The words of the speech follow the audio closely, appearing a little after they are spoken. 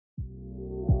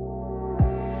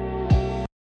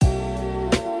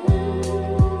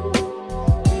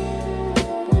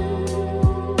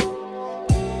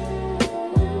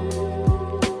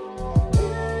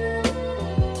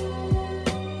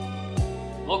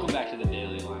Welcome back to the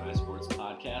Daily Illini Sports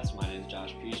Podcast. My name is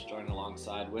Josh Peach, joined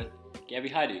alongside with Gabby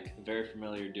Heiduke, a very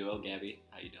familiar duo. Gabby,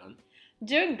 how you doing?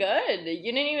 Doing good.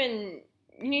 You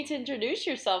need to introduce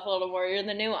yourself a little more. You're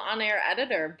the new on-air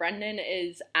editor. Brendan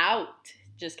is out.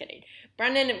 Just kidding.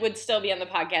 Brendan would still be on the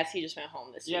podcast. He just went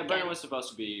home this weekend. Yeah, Brendan was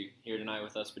supposed to be here tonight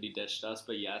with us, but he ditched us.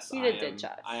 But yes,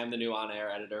 I am the new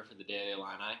on-air editor for the Daily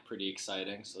Illini. Pretty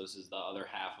exciting. So this is the other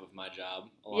half of my job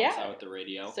alongside with the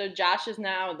radio. So Josh is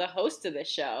now the host of the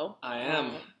show. I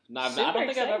am. I don't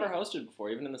think I've ever hosted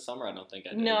before. Even in the summer, I don't think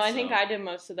I did. No, I think I did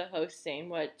most of the hosting,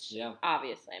 which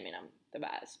obviously, I'm the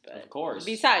best. But of course.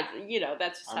 Besides,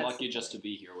 that's I'm lucky just to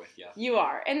be here with you. You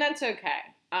are, and that's okay.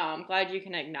 I'm glad you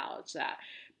can acknowledge that.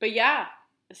 But yeah,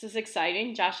 this is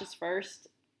exciting. Josh's first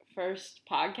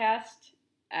podcast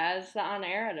as the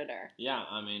on-air editor. Yeah,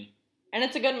 and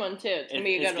it's a good one, too. It's going to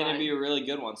be a good one. It's going to be a really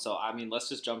good one. So, let's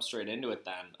just jump straight into it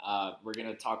then. We're going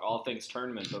to talk all things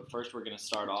tournament, but first we're going to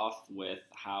start off with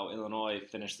how Illinois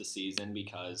finished the season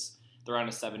because they're on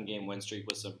a 7-game win streak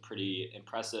with some pretty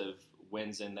impressive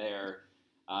wins in there.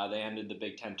 They ended the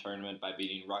Big Ten tournament by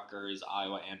beating Rutgers,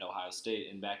 Iowa, and Ohio State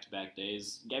in back-to-back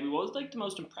days. Gabby, what was the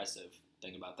most impressive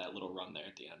thing about that little run there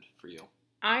at the end for you?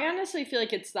 I honestly feel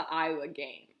like it's the Iowa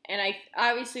game. And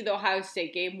obviously the Ohio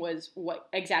State game was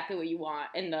exactly what you want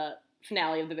in the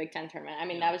finale of the Big Ten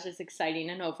tournament. That was just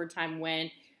exciting, an overtime win.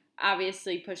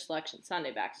 Obviously pushed Selection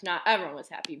Sunday back, so not everyone was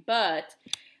happy. But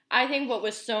I think what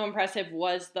was so impressive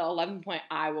was the 11-point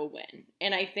Iowa win.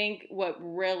 And I think what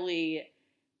really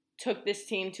took this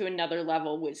team to another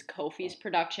level was Kofi's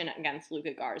production against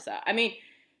Luka Garza.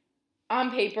 On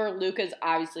paper, Luka's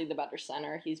obviously the better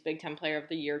center. He's Big Ten Player of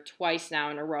the Year twice now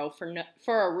in a row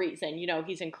for a reason.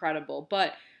 He's incredible.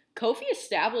 But Kofi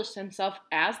established himself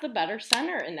as the better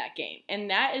center in that game. And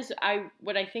that is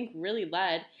what I think really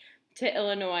led to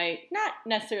Illinois not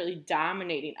necessarily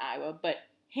dominating Iowa, but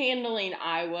handling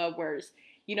Iowa, whereas,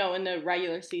 in the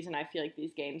regular season, I feel like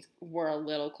these games were a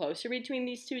little closer between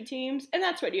these two teams. And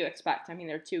that's what you expect.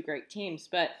 They're two great teams.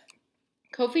 But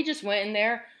Kofi just went in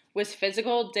there, was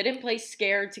physical, didn't play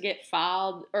scared to get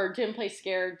fouled, or didn't play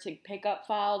scared to pick up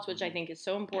fouls, which I think is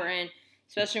so important,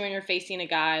 especially when you're facing a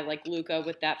guy like Luka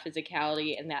with that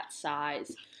physicality and that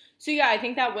size. So, yeah, I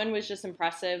think that win was just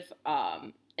impressive.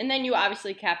 And then you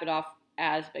obviously cap it off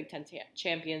as Big Ten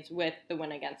champions with the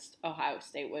win against Ohio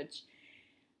State, which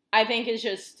I think is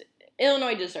just –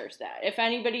 Illinois deserves that. If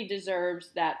anybody deserves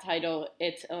that title,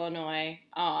 it's Illinois.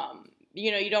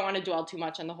 You don't want to dwell too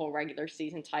much on the whole regular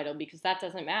season title because that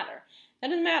doesn't matter. That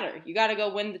doesn't matter. You got to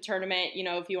go win the tournament.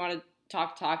 If you want to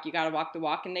talk, you got to walk the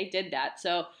walk, and they did that.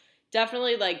 So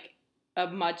definitely a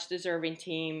much deserving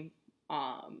team.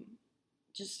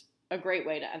 Just a great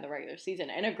way to end the regular season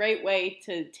and a great way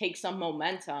to take some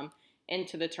momentum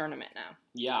into the tournament now.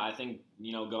 Yeah, I think,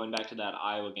 going back to that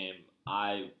Iowa game,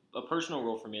 a personal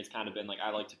rule for me has kind of been I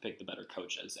like to pick the better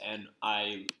coaches, and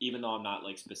even though I'm not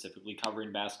specifically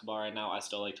covering basketball right now, I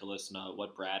still like to listen to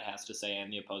what Brad has to say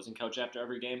and the opposing coach after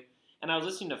every game. And I was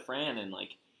listening to Fran, and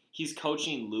he's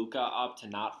coaching Luka up to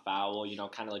not foul,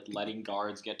 kind of letting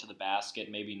guards get to the basket,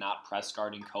 maybe not press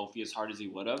guarding Kofi as hard as he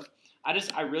would have.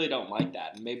 I really don't like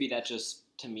that, and maybe that just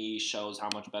to me shows how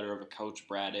much better of a coach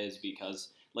Brad is because,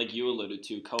 like you alluded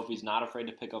to, Kofi's not afraid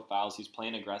to pick up fouls. He's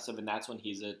playing aggressive, and that's when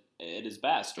he's at his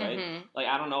best, right? Mm-hmm.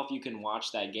 I don't know if you can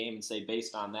watch that game and say,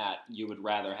 based on that, you would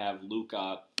rather have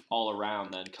Luka all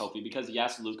around than Kofi. Because,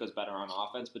 yes, Luka's better on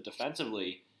offense, but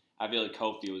defensively, I feel like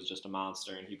Kofi was just a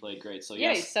monster, and he played great. So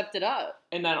yeah, he stepped it up.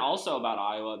 And then also about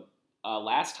Iowa,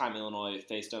 last time Illinois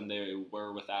faced them, they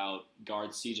were without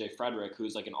guard C.J. Frederick,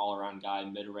 who's an all-around guy,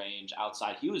 mid-range,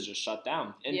 outside. He was just shut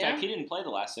down. In fact, he didn't play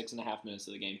the last 6.5 minutes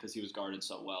of the game because he was guarded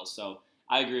so well. So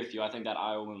I agree with you. I think that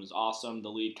Iowa win was awesome. The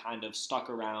lead kind of stuck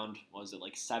around,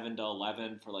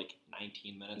 7-11 for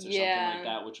 19 minutes or something like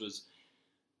that, which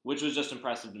was just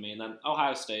impressive to me. And then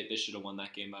Ohio State, they should have won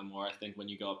that game by more. I think when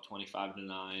you go up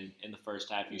 25-9 in the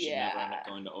first half, you should never end up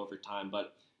going to overtime.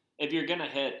 But if you're going to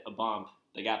hit a bump,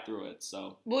 they got through it,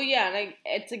 so. Well, yeah, and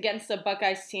it's against the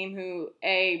Buckeyes team who,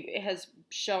 has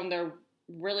shown they're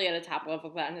really at a top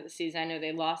level at the end of the season. I know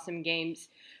they lost some games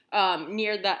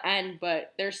near the end,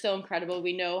 but they're still incredible.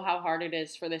 We know how hard it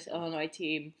is for this Illinois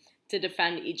team to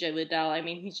defend E.J. Liddell.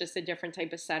 He's just a different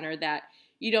type of center that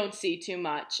you don't see too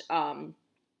much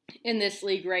in this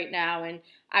league right now. And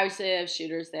obviously they have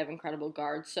shooters. They have incredible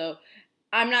guards. So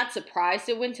I'm not surprised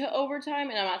it went to overtime,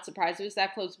 and I'm not surprised it was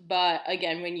that close. But,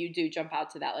 again, when you do jump out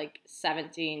to that,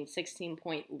 17,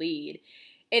 16-point lead,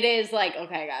 it is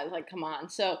okay, guys, come on.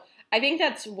 So I think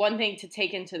that's one thing to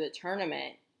take into the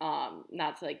tournament,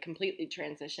 not to, completely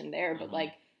transition there, but,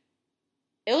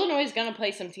 Illinois is going to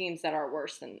play some teams that are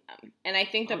worse than them. And I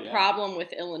think the problem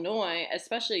with Illinois,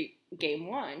 especially game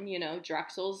 1,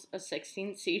 Drexel's a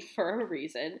 16th seed for a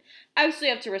reason. Obviously,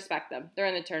 you have to respect them. They're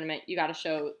in the tournament. You got to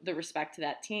show the respect to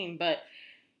that team. But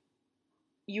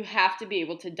you have to be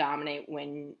able to dominate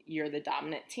when you're the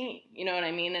dominant team. You know what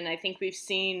I mean? And I think we've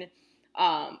seen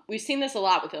this a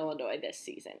lot with Illinois this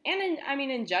season. And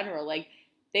in general, like,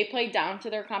 they played down to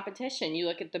their competition. You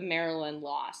look at the Maryland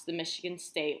loss, the Michigan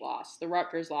State loss, the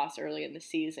Rutgers loss early in the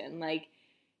season. Like,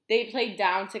 they played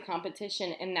down to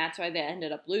competition, and that's why they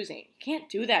ended up losing. You can't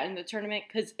do that in the tournament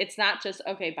because it's not just,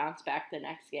 okay, bounce back the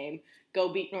next game,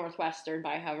 go beat Northwestern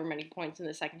by however many points in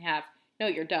the second half. No,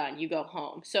 you're done. You go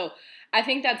home. So I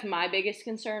think that's my biggest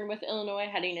concern with Illinois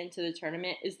heading into the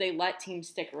tournament is they let teams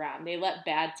stick around. They let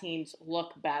bad teams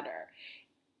look better.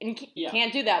 And you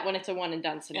can't do that when it's a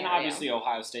one-and-done scenario. And obviously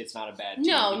Ohio State's not a bad team.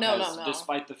 No.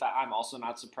 Despite the fact, I'm also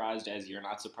not surprised, as you're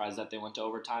not surprised that they went to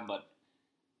overtime, but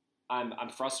I'm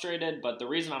frustrated. But the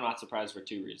reason I'm not surprised for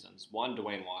 2 reasons. One,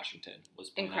 Dwayne Washington was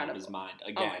playing out of his mind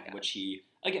again,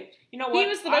 you know what? He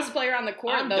was the best player on the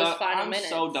court in those final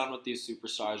minutes. I'm so done with these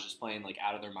superstars just playing like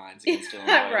out of their minds against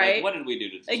Illinois. Right? Like, what did we do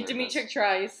to deserve like Dimitri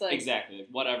Trice? Like, exactly.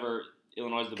 Whatever.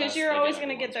 Illinois is the best. Because you're always going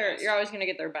to get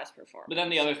their best performance. But then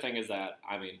the other thing is that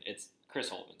it's Chris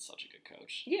Holtman's such a good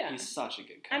coach. Yeah, he's such a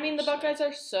good coach. The Buckeyes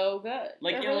are so good.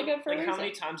 Like, they're really good for a reason. How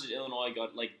many times did Illinois go?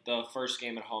 Like the first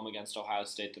game at home against Ohio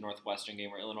State, the Northwestern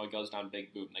game, where Illinois goes down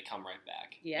big boot and they come right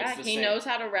back. Yeah, he knows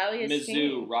how to rally his team.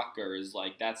 Mizzou, Rutgers,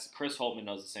 like that's Chris Holtman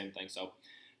knows the same thing. So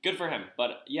good for him.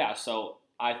 But yeah, so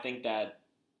I think that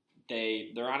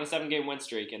they're on a 7-game win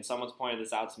streak, and someone's pointed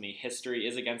this out to me. History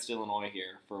is against Illinois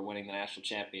here for winning the national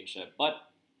championship. But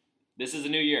this is a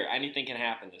new year. Anything can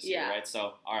happen this year, right?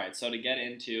 So, all right. So to get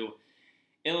into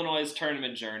Illinois'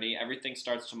 tournament journey, everything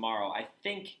starts tomorrow. I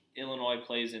think Illinois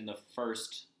plays in the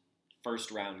first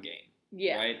round game.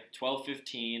 Yeah. Right?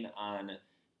 12:15 on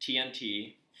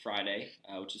TNT Friday,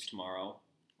 which is tomorrow.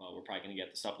 Well, we're probably going to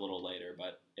get this up a little later,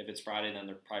 but if it's Friday, then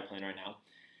they're probably playing right now.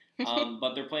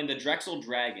 But they're playing the Drexel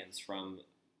Dragons from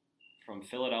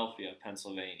Philadelphia,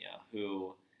 Pennsylvania,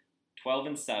 who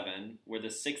 12-7 were the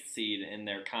 6th seed in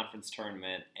their conference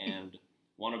tournament and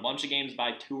won a bunch of games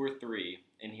by 2 or 3.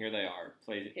 And here they are.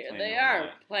 Playing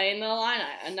the Illini,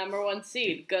 a number 1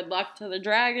 seed. Good luck to the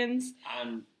Dragons.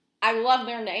 I love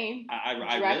their name. I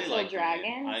Drexel really like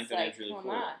Dragons. I think the name's really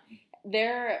cool.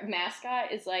 Their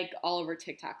mascot is like all over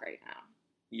TikTok right now.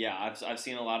 Yeah, I've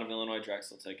seen a lot of Illinois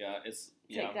Drexel TikTok.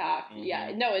 TikTok.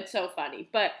 Yeah, no, it's so funny.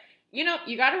 But, you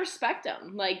got to respect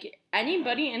them. Like,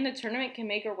 anybody in the tournament can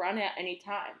make a run at any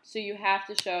time. So you have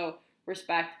to show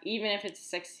respect, even if it's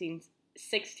a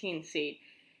 16 seed.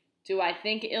 Do I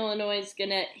think Illinois is going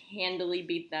to handily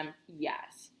beat them?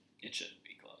 Yes. It shouldn't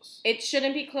be close. It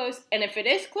shouldn't be close. And if it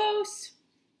is close,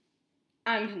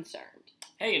 I'm concerned.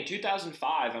 Hey, in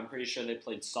 2005, I'm pretty sure they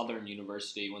played Southern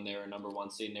University when they were number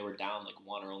 1 seed, and they were down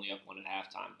 1 or only up 1 at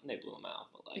halftime, and they blew them out.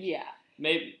 But yeah.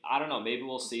 Maybe, I don't know, maybe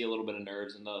we'll see a little bit of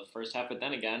nerves in the first half, but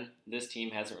then again, this team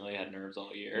hasn't really had nerves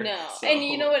all year. No, so. And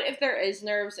you know what, if there is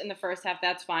nerves in the first half,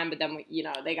 that's fine, but then,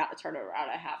 they got to turn it around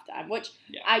at halftime, which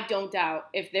I don't doubt.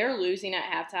 If they're losing at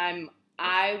halftime,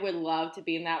 I would love to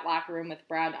be in that locker room with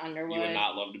Brad Underwood. You would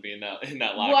not love to be in that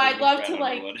locker room I'd love with Brad to,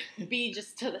 Underwood. be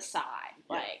just to the side.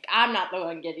 Like, I'm not the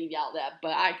one getting yelled at,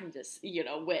 but I can just,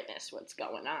 witness what's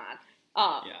going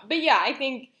on. But yeah, I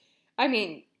think,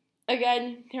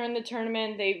 again, they're in the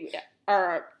tournament. They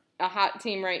are a hot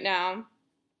team right now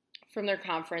from their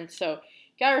conference, so you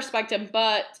gotta respect them.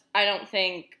 But I don't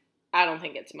think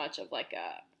it's much of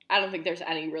I don't think there's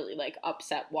any really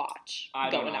upset watch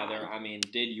going on. I mean,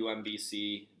 did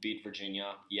UMBC beat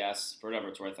Virginia? Yes. For whatever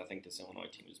it's worth, I think this Illinois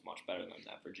team is much better than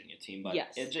that Virginia team. But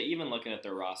even looking at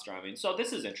their roster, so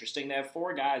this is interesting. They have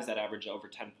 4 guys that average over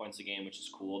 10 points a game, which is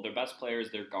cool. Their best player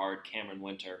is their guard, Cameron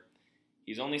Winter.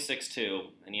 He's only 6'2",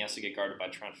 and he has to get guarded by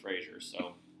Trent Frazier,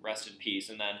 so rest in peace.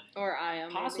 And then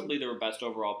possibly their best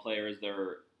overall player is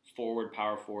their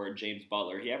power forward, James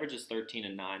Butler. He averages 13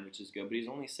 and 9, which is good, but he's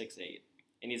only 6'8".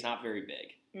 And he's not very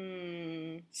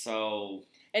big. So.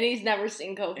 And he's never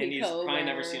seen Kofi Cockburn. And he's probably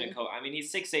never seen a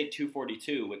he's 6'8",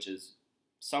 242, which is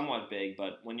somewhat big,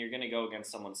 but when you're going to go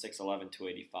against someone 6'11",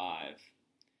 285.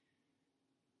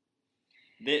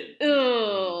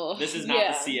 This is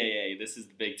not the CAA. This is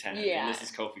the Big Ten. Yeah. And this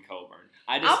is Kofi Cockburn.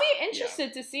 I'll be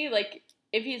interested to see,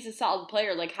 if he's a solid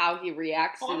player, how he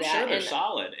reacts to that. I'm sure they're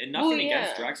solid. And nothing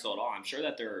against Drexel at all. I'm sure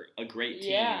that they're a great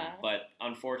team. Yeah. But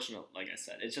unfortunately, like I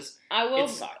said, it's just, it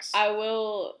sucks. I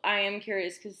am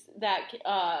curious because that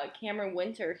Cameron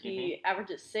Winter, he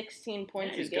averages 16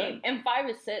 points a game. Good. And 5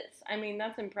 assists.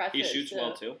 That's impressive. He shoots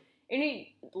well, too. And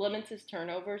he limits his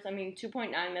turnovers. I mean,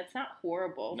 2.9, that's not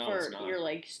horrible No, it's for not. your,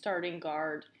 like, starting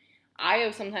guard.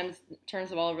 Io sometimes turns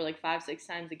the ball over, like, 5-6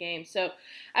 times a game. So,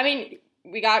 I mean,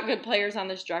 we got good players on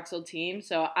this Drexel team,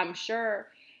 so I'm sure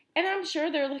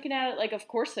they're looking at it like, of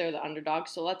course they're the underdog,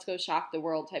 so let's go shock the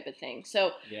world type of thing.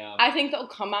 So, Yeah. I think they'll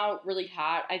come out really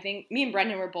hot. I think me and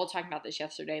Brendan were both talking about this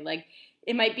yesterday. Like,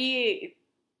 it might be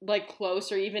like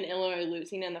close or even Illinois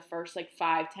losing in the first like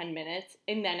 5-10 minutes,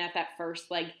 and then at that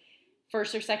first or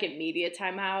second media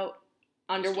timeout,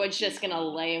 Underwood's just gonna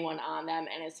lay one on them,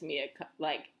 and it's gonna be a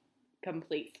like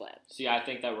complete flip. See, I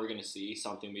think that we're going to see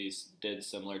something we did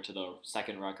similar to the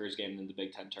second Rutgers game in the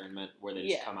Big Ten tournament, where they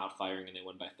just come out firing and they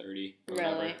win by 30 or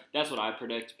whatever. That's what I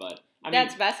predict, but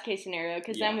that's best case scenario,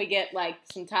 because then we get like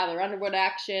some Tyler Underwood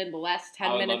action the last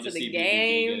 10 minutes of the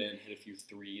game. Get in, hit a few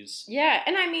threes. Yeah,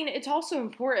 and I mean, it's also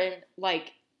important,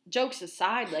 like, jokes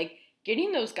aside, like,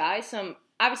 getting those guys some,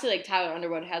 obviously, like, Tyler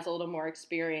Underwood has a little more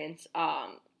experience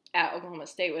at Oklahoma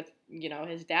State with, you know,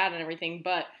 his dad and everything,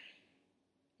 but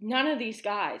none of these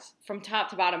guys from top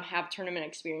to bottom have tournament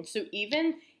experience. So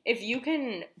even if you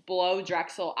can blow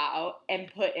Drexel out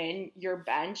and put in your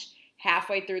bench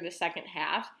halfway through the second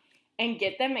half and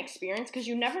get them experience, because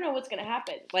you never know what's going to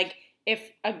happen. Like, if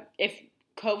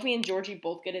Kofi and Georgie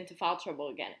both get into foul trouble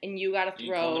again, and you got to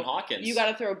throw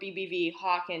BBV,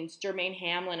 Hawkins, Jermaine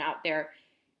Hamlin out there,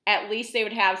 at least they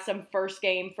would have some first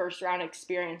round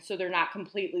experience, so they're not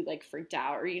completely like freaked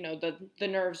out, or, you know, the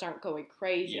nerves aren't going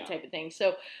crazy type of thing.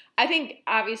 So I think,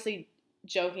 obviously,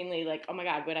 jokingly, like, oh my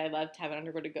God, would I love to have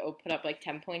Underwood to go put up like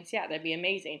 10 points? Yeah, that'd be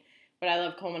amazing. Would I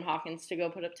love Coleman Hawkins to go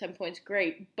put up 10 points?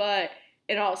 Great. But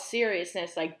in all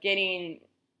seriousness, like, being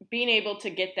able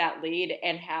to get that lead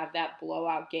and have that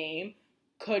blowout game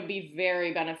could be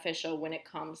very beneficial when it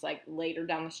comes like later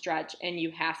down the stretch and you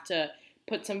have to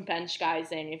put some bench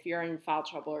guys in if you're in foul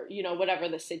trouble, or, you know, whatever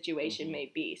the situation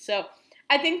may be. So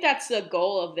I think that's the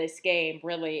goal of this game,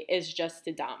 really, is just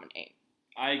to dominate.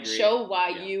 I agree. Show why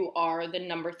you are the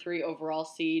number 3 overall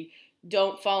seed.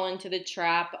 Don't fall into the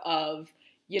trap of,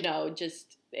 you know,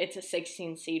 just it's a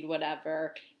 16 seed,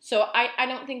 whatever. So I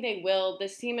don't think they will.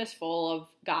 This team is full of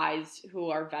guys who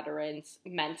are veterans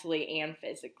mentally and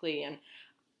physically, and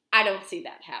I don't see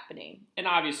that happening. And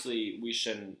obviously, we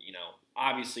shouldn't, you know,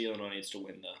 obviously Illinois needs to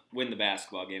win the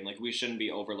basketball game. Like, we shouldn't be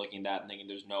overlooking that and thinking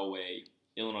there's no way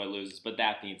Illinois loses. But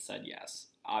that being said, yes,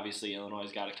 obviously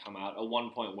Illinois' got to come out. A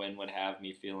 1-point win would have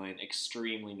me feeling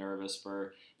extremely nervous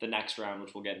for the next round,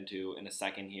 which we'll get into in a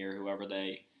second here, whoever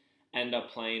they end up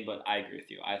playing. But I agree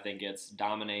with you. I think it's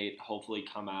dominate, hopefully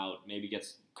come out, maybe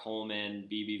gets Coleman,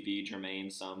 BBV,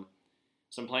 Jermaine some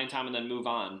playing time, and then move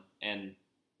on. And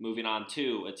moving on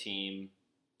to a team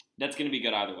that's going to be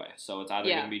good either way. So it's either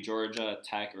going to be Georgia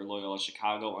Tech or Loyola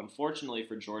Chicago. Unfortunately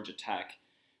for Georgia Tech,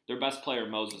 their best player,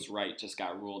 Moses Wright, just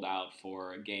got ruled out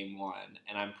for Game 1.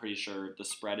 And I'm pretty sure the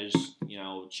spread is, you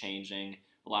know, changing.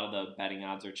 A lot of the betting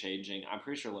odds are changing. I'm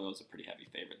pretty sure Loyola's a pretty heavy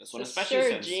favorite this one, especially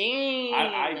since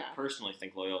I personally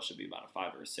think Loyola should be about a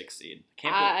 5 or a 6 seed.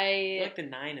 They're like the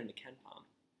 9 in the Ken Palm.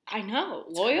 I know.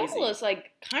 Loyola's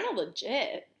like kind of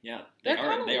legit. Yeah, they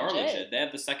are legit. They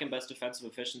have the second best defensive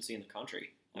efficiency in the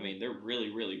country. I mean, they're really,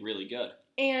 really, really good.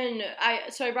 And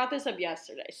I brought this up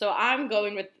yesterday. So I'm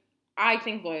going with, I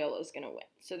think Loyola's going to win.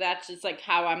 So that's just like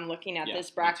how I'm looking at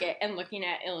this bracket and looking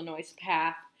at Illinois'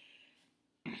 path.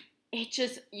 It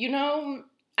just, you know,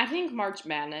 I think March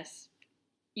Madness,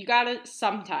 you got to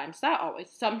sometimes, not always,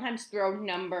 sometimes throw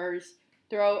numbers,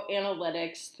 throw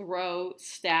analytics, throw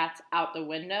stats out the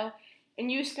window, and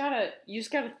you just gotta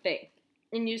think,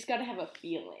 and you just gotta have a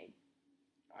feeling.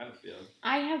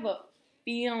 I have a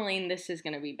feeling this is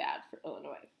gonna be bad for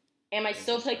Illinois. Am I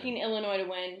still picking Illinois to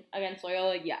win against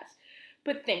Loyola? Yes,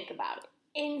 but think about it.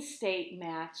 In-state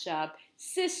matchup.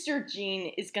 Sister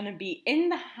Jean is gonna be in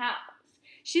the house.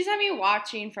 She's gonna be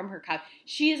watching from her couch.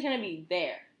 She is gonna be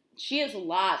there. She has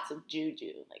lots of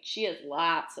juju. Like, she has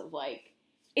lots of like.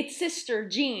 It's Sister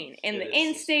Jean. And the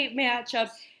in-state matchup,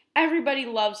 everybody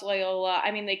loves Loyola.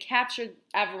 I mean, they captured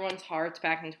everyone's hearts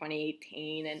back in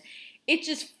 2018, and it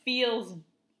just feels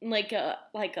like a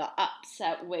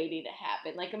upset waiting to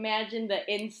happen. Like, imagine the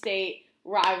in-state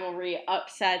rivalry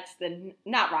upsets the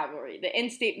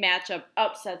in-state matchup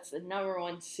upsets the number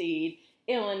 1 seed,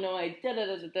 Illinois,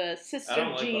 Sister Jean. I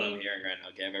don't like what I'm hearing right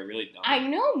now, Gav. I really don't. I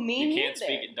know, me neither. You can't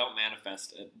speak it. Don't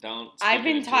manifest it. I've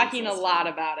been talking a lot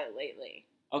about it lately.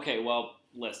 Okay, well,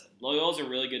 listen. Loyola's a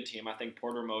really good team. I think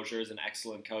Porter Mosier is an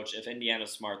excellent coach. If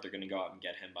Indiana's smart, they're going to go out and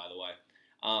get him, by the way.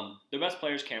 Their best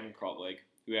player is Cameron Krutwig,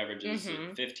 who averages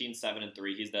 15, 7, and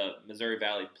 3. He's the Missouri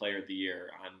Valley Player of the Year.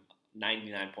 I'm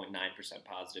 99.9%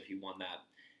 positive he won that.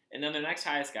 And then the next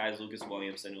highest guy is Lucas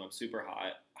Williamson, who I'm super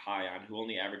high on, who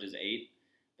only averages 8.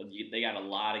 But they got a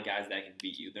lot of guys that can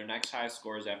beat you. Their next highest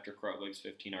scores after Krutwig's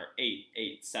 15 are 8,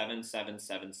 8, 7, 7,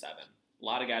 7, 7. A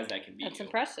lot of guys that can beat you. That's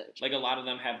impressive. Like, a lot of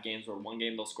them have games where one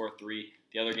game they'll score 3,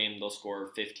 the other game they'll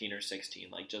score 15 or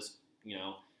 16. Like, just,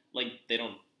 like, they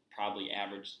don't probably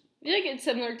average. I feel like it's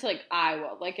similar to, like,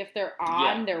 Iowa. Like, if they're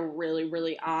on, they're really,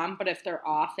 really on. But if they're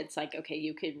off, it's like, okay,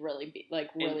 you could really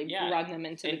run them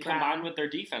into the ground. And combined with their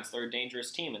defense, they're a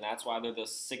dangerous team. And that's why they're the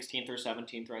 16th or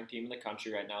 17th ranked team in the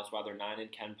country right now. It's why they're 9 in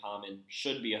KenPom and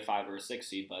should be a 5 or a 6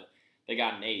 seed. But they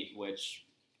got an 8, which,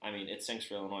 I mean, it stinks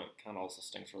for Illinois. It kind of also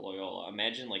stinks for Loyola.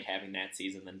 Imagine, like, having that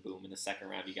season, then boom, in the second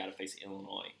round, you got to face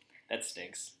Illinois. That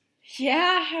stinks.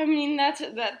 Yeah, I mean,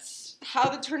 that's how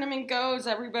the tournament goes.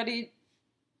 Everybody's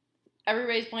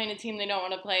playing a team they don't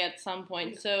want to play at some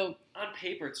point. So on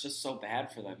paper, it's just so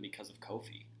bad for them because of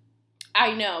Kofi.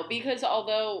 I know, because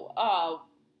although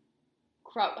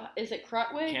is it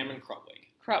Krutwig? Cameron Krutwig.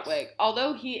 Krutwig. Yes.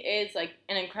 Although he is like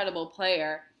an incredible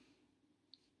player,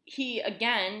 he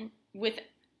again with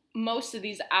most of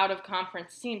these out of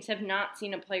conference teams have not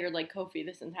seen a player like Kofi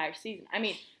this entire season. I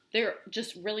mean, there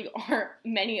just really aren't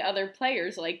many other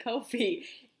players like Kofi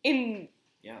in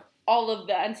all of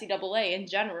the NCAA in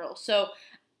general. So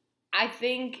I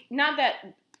think, not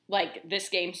that like this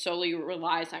game solely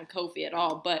relies on Kofi at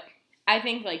all, but I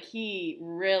think like he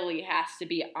really has to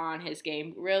be on his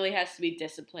game, really has to be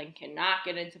disciplined, cannot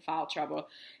get into foul trouble.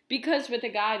 Because with a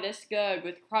guy this good,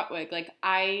 with Krutwig, like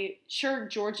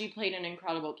Georgie played an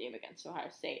incredible game against Ohio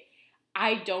State.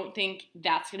 I don't think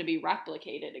that's going to be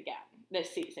replicated again this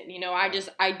season.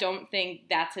 I don't think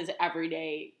that's his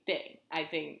everyday thing. I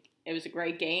think it was a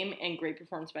great game and great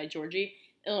performance by Georgie.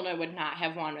 Illinois would not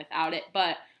have won without it,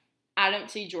 but I don't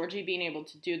see Georgie being able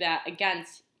to do that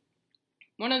against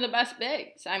one of the best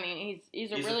bigs. I mean,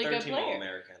 he's a really good player.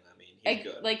 All-American. I mean, he's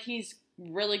good. Like, he's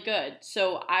really good.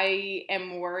 So I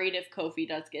am worried if Kofi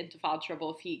does get into foul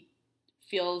trouble, if he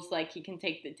feels like he can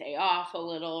take the day off a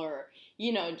little or,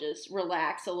 just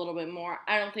relax a little bit more.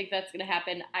 I don't think that's going to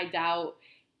happen. I doubt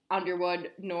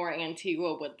Underwood nor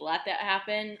Antigua would let that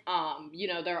happen.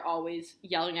 They're always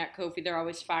yelling at Kofi. They're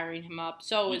always firing him up.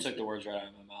 So you took the words right out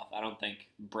of my mouth. I don't think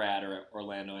Brad or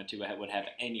Orlando Antigua would have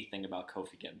anything about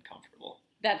Kofi getting comfortable.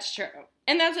 That's true.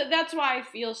 And that's why I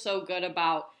feel so good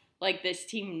about, like, this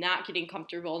team not getting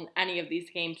comfortable in any of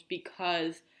these games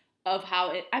because of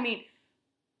how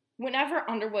whenever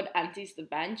Underwood empties the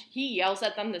bench, he yells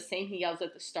at them the same he yells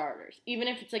at the starters, even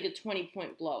if it's like a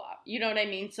 20-point blowout. You know what I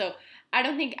mean? So I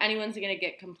don't think anyone's going to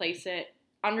get complacent.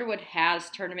 Underwood has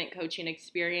tournament coaching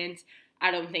experience. I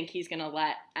don't think he's going to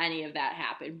let any of that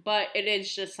happen. But it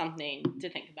is just something to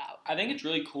think about. I think it's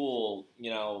really cool,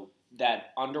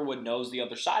 that Underwood knows the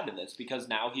other side of this because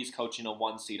now he's coaching a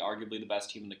 1 seed, arguably the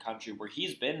best team in the country, where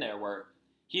he's been there, where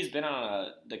he's been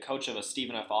on the coach of a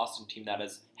Stephen F. Austin team that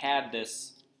has had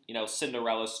this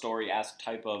Cinderella story-esque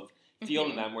type of feel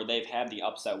to them where they've had the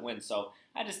upset win. So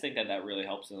I just think that really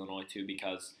helps Illinois too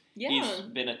because he's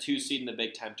been a 2 seed in the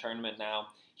Big Ten tournament now.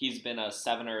 He's been a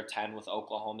 7 or a 10 with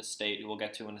Oklahoma State, who we'll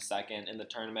get to in a second, in the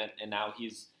tournament. And now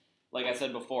he's, like I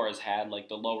said before, has had like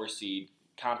the lower seed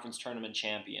conference tournament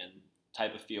champion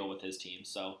type of feel with his team.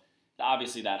 So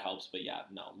obviously that helps. But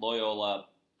Loyola,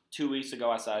 2 weeks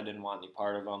ago I said I didn't want any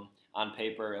part of them. On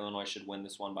paper, Illinois should win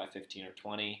this one by 15 or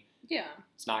 20. Yeah.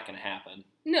 It's not going to happen.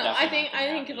 No, I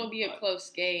think it'll be a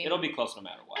close game. It'll be close no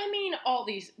matter what. I mean, all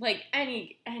these, like,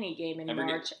 any game in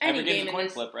March. Every game's a coin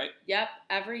flip, right? Yep,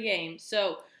 every game.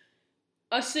 So,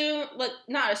 let's say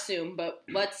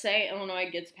Illinois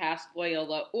gets past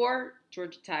Loyola or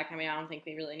Georgia Tech. I mean, I don't think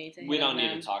we really need to We don't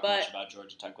need to talk much about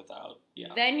Georgia Tech without,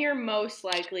 Then you're most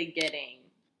likely getting,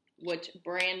 which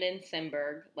Brandon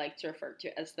Simberg likes to refer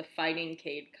to as the Fighting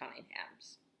Cade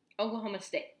Cunninghams, Oklahoma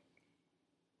State.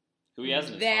 Who he has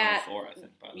in his Final Four, I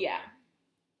think, by the way. Yeah.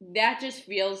 That just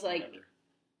feels like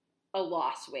a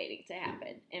loss waiting to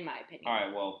happen, in my opinion. All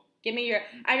right, well. Give me your...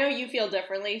 I know you feel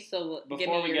differently, so give me your side.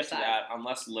 Before we get to that,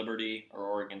 unless Liberty or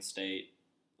Oregon State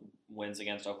wins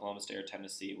against Oklahoma State or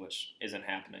Tennessee, which isn't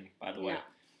happening, by the way,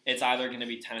 it's either going to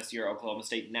be Tennessee or Oklahoma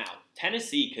State. Now,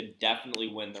 Tennessee could definitely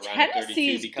win the round of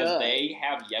 32 because they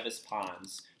have Yevis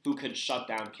Pons, who could shut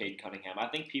down Cade Cunningham. I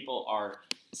think people are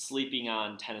sleeping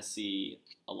on Tennessee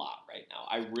a lot right now.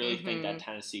 I really think that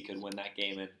Tennessee could win that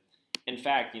game. And in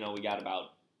fact, we got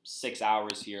about 6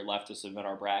 hours here left to submit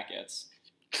our brackets.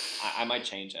 I might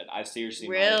change it. I seriously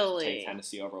might take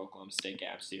Tennessee over Oklahoma State.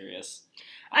 Yeah, I'm serious.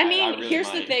 I really here's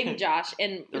the thing, Josh,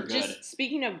 and just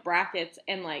speaking of brackets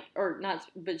and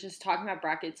just talking about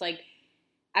brackets, like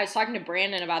I was talking to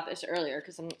Brandon about this earlier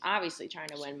because I'm obviously trying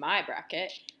to win my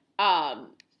bracket.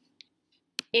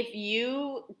 if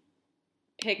you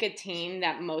pick a team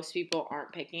that most people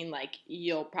aren't picking, like,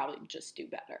 you'll probably just do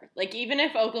better. Like, even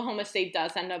if Oklahoma State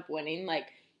does end up winning, like,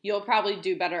 you'll probably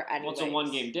do better anyways. Well, it's a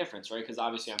one-game difference, right? Because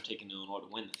obviously I'm taking Illinois to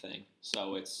win the thing.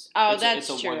 So it's that's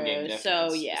a true. one-game difference.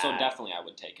 So, yeah. So definitely I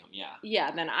would take them, yeah.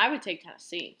 Yeah, then I would take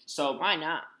Tennessee. So why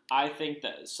not? I think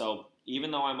that, so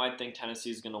even though I might think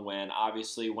Tennessee's going to win,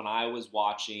 obviously when I was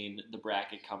watching the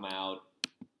bracket come out,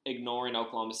 ignoring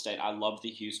Oklahoma State, I love the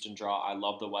Houston draw. I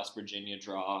love the West Virginia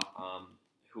draw.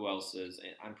 Who else is?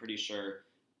 I'm pretty sure,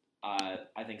 I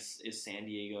think, is San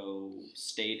Diego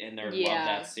State in there. Yeah. Love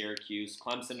that. Syracuse.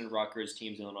 Clemson and Rutgers,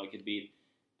 teams Illinois could beat.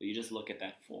 But you just look at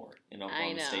that 4 in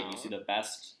Oklahoma State, and you see the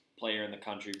best player in the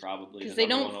country probably. Because they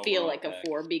don't feel like a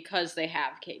 4 because they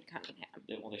have Cade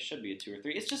Cunningham. Well, they should be a 2 or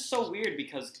 3. It's just so weird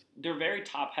because they're very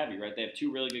top-heavy, right? They have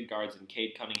 2 really good guards in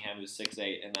Cade Cunningham, who's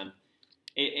 6'8", and then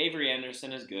Avery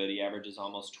Anderson is good. He averages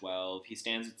almost 12. He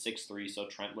stands at 6'3", so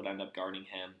Trent would end up guarding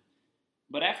him.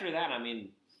 But after that, I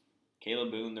mean,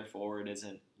 Caleb Boone, their forward,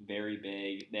 isn't very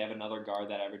big. They have another guard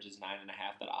that averages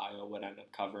 9.5 that Iowa would end up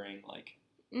covering. Like,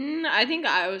 I think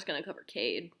Iowa's going to cover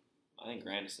Cade. I think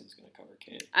Grandison's going to cover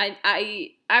Cade.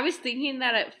 I was thinking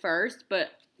that at first,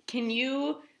 but can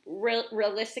you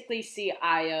realistically see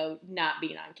Io not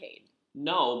being on Cade?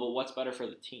 No, but what's better for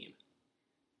the team?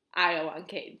 Io on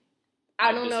Cade.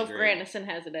 I don't know if disagree. Grandison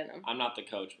has it in him. I'm not the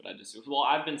coach, but I disagree. Well,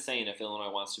 I've been saying if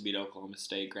Illinois wants to beat Oklahoma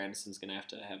State, Grandison's going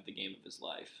to have the game of his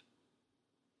life.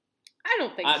 I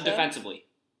don't think so.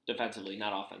 Defensively,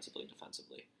 not offensively.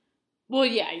 Defensively. Well,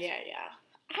 yeah.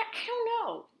 I don't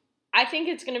know. I think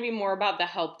it's going to be more about the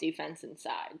help defense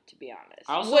inside, to be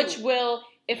honest. Which will,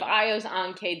 if Io's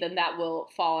on Cade, then that will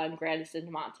fall on Grandison,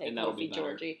 DeMonte, Kofi,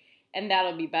 Georgie. And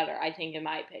that'll be better, I think, in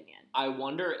my opinion. I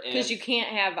wonder if... Because you can't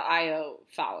have Io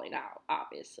fouling out,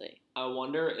 obviously. I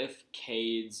wonder if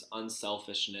Cade's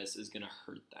unselfishness is going to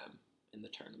hurt them in the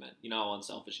tournament. You know how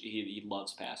unselfish... He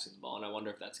loves passing the ball, and I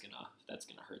wonder if that's gonna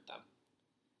hurt them.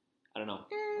 I don't know.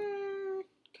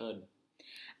 Could.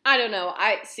 I don't know.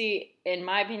 In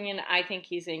my opinion, I think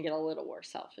he's going to get a little more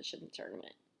selfish in the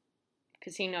tournament.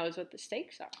 Because he knows what the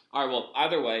stakes are. All right, well,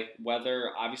 either way,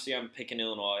 obviously I'm picking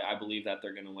Illinois. I believe that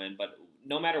they're going to win. But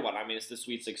no matter what, I mean, it's the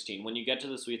Sweet 16. When you get to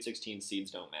the Sweet 16,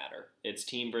 seeds don't matter. It's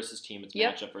team versus team. It's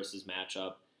matchup versus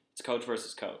matchup. It's coach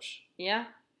versus coach. Yeah.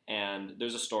 And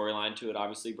there's a storyline to it.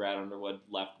 Obviously, Brad Underwood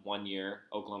left 1 year.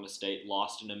 Oklahoma State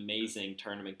lost an amazing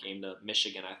tournament game to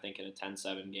Michigan, I think, in a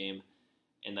 10-7 game.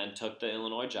 And then took the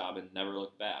Illinois job and never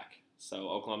looked back. So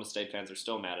Oklahoma State fans are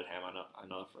still mad at him. I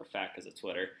know for a fact because of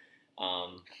Twitter.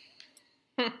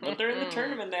 But they're in the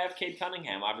tournament. They have Cade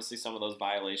Cunningham. Obviously, some of those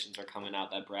violations are coming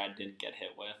out that Brad didn't get hit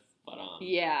with. But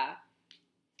yeah,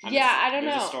 I don't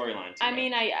know. There's a storyline to it. I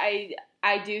mean,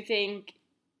 I do think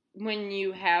when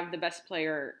you have the best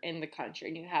player in the country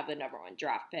and you have the number 1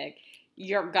 draft pick,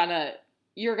 you're gonna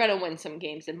win some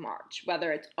games in March.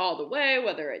 Whether it's all the way,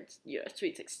 whether it's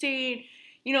Sweet 16,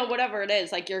 whatever it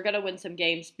is. Like, you're gonna win some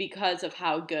games because of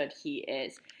how good he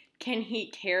is. Can he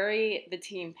carry the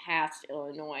team past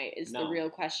Illinois is the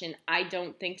real question. I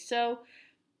don't think so.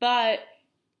 But,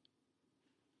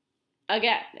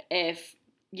 again, if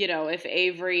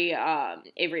Avery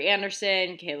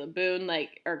Anderson, Caleb Boone,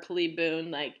 or Khalid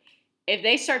Boone, if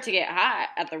they start to get hot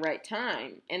at the right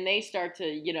time and they start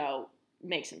to,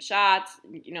 make some shots,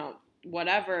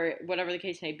 whatever the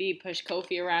case may be, push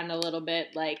Kofi around a little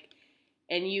bit,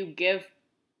 and you give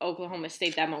Oklahoma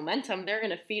State that momentum, they're going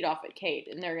to feed off of Cade,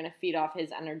 and they're going to feed off his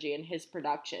energy and his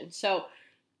production. So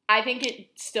I think it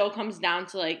still comes down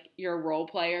to, your role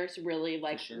players really,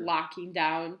 locking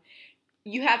down.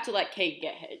 You have to let Cade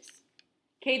get his.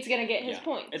 Cade's going to get his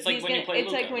points. It's like when you play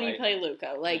Luka, like when you play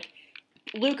Luka.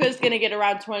 Luka's going to get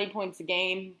around 20 points a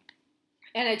game,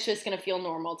 and it's just going to feel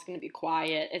normal. It's going to be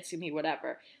quiet. It's going to be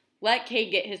whatever. Let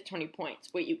Cade get his 20 points.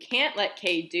 What you can't let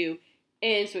Cade do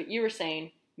is what you were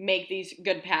saying, make these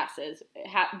good passes,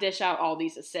 dish out all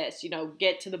these assists,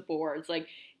 get to the boards.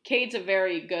 Cade's a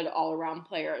very good all-around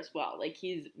player as well.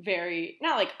 He's very,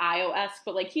 not Io-esque,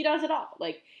 but he does it all.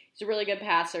 He's a really good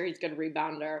passer, he's a good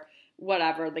rebounder,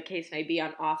 whatever the case may be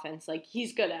on offense.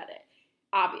 He's good at it,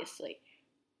 obviously.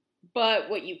 But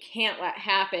what you can't let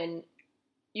happen,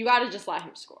 you got to just let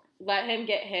him score. Let him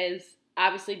get his,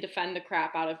 obviously defend the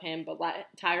crap out of him, but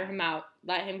tire him out,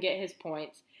 let him get his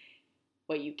points.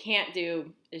 What you can't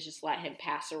do is just let him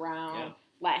pass around,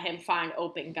 let him find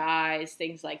open guys,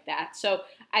 things like that. So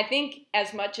I think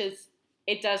as much as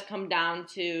it does come down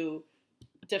to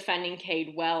defending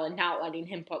Cade well and not letting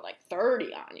him put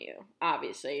 30 on you,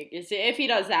 obviously. If he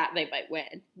does that, they might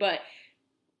win. But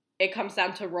it comes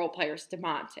down to role players,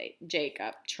 DeMonte,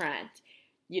 Jacob, Trent.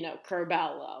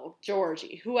 Curbelo,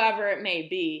 Georgie, whoever it may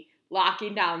be,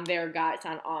 locking down their guys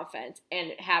on offense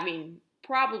and having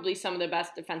probably some of the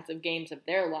best defensive games of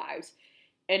their lives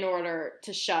in order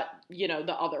to shut,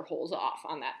 the other holes off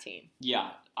on that team.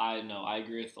 Yeah, I know. I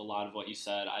agree with a lot of what you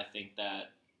said. I think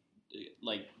that,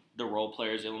 the role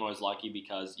players, Illinois is lucky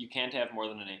because you can't have more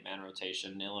than an 8-man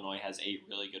rotation. Illinois has 8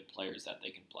 really good players that they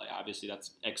can play. Obviously,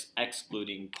 that's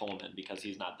excluding Coleman because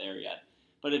he's not there yet.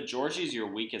 But if Georgie's your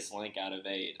weakest link out of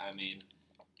 8,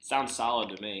 sounds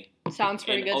solid to me. Sounds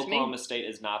pretty good to me. Oklahoma State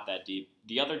is not that deep.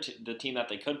 The team that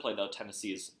they could play, though,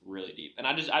 Tennessee, is really deep. And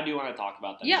I do want to talk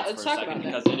about that just for a second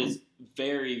because it is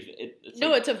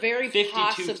it's a very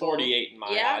 52-48 in my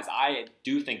eyes. I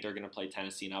do think they're going to play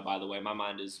Tennessee now, by the way. My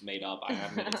mind is made up. I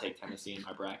am going to take Tennessee in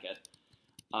my bracket.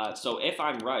 So if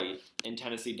I'm right and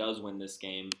Tennessee does win this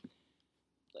game,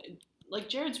 like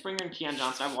Jared Springer and Keon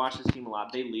Johnson, I've watched this team a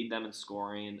lot. They lead them in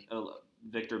scoring.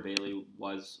 Victor Bailey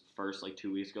was first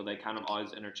 2 weeks ago. They kind of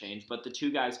always interchange. But the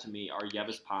two guys to me are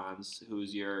Yevis Pons,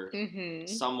 who's your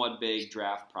somewhat big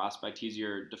draft prospect. He's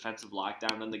your defensive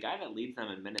lockdown. Then the guy that leads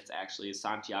them in minutes actually is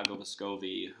Santiago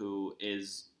Vescovi,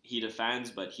 he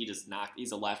defends, but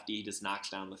he's a lefty. He just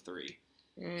knocks down the three.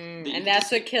 And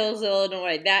that's what kills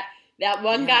Illinois. That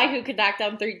one guy who could knock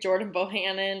down 3, Jordan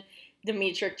Bohannon,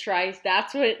 Demetric Trice,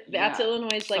 that's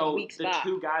Illinois' weak spot.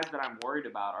 The two guys that I'm worried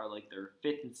about are their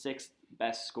 5th and 6th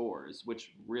best scores,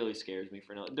 which really scares me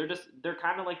for Illinois. They're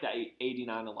kind of like the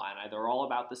 89 Illini. They're all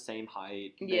about the same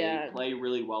height. They play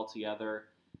really well together.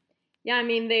 Yeah,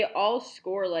 they all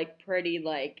score pretty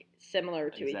similar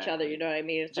to each other. You know what I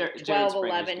mean? It's 12,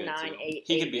 11, 9, 8.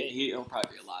 He'll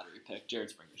probably be a lottery pick. Jared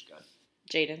Springer's good.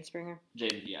 Jaden Springer.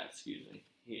 Excuse me.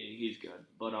 He's good,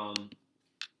 but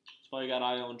that's why you got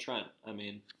Io and Trent. And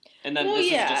then this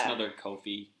is just another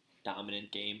Kofi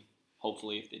dominant game.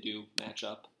 Hopefully, if they do match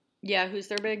up. Yeah, who's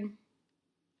their big?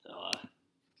 John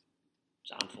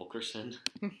Fulkerson.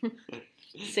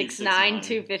 6'9",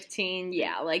 215.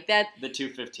 Yeah, that. The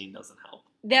 215 doesn't help.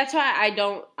 That's why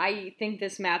I think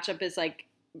this matchup is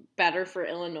better for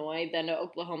Illinois than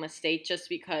Oklahoma State, just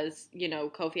because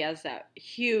Kofi has that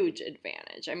huge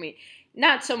advantage.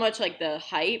 Not so much the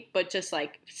height, but just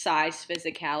size,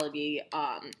 physicality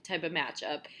type of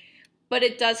matchup. But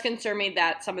it does concern me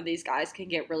that some of these guys can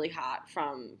get really hot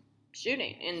from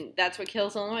shooting, and that's what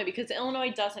kills Illinois because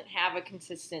Illinois doesn't have a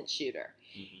consistent shooter.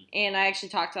 Mm-hmm. And I actually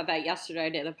talked about that yesterday. I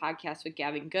did a podcast with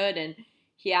Gavin Good, and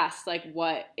he asked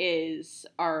what was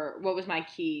my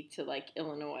key to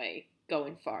Illinois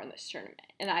going far in this tournament,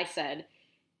 and I said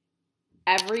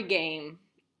every game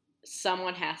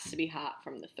someone has to be hot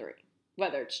from the 3.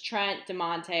 Whether it's Trent,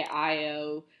 DeMonte,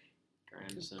 Io,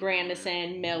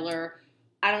 Grandison, Miller,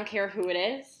 I don't care who it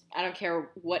is. I don't care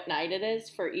what night it is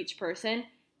for each person.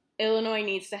 Illinois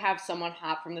needs to have someone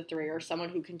hot from the 3 or someone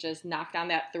who can just knock down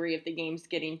that 3 if the game's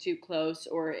getting too close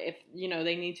or if,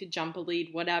 they need to jump a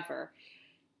lead, whatever.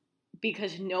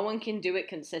 Because no one can do it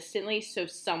consistently, so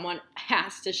someone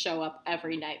has to show up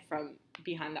every night from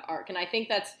behind the arc. And I think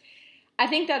that's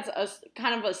an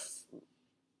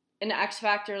X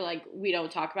factor we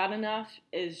don't talk about enough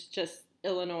is just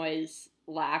Illinois'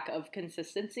 lack of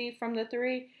consistency from the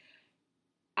 3.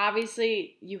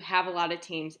 Obviously, you have a lot of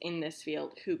teams in this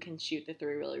field who can shoot the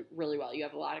 3 really, really well. You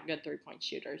have a lot of good 3-point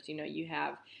shooters. You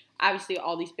have obviously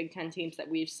all these Big Ten teams that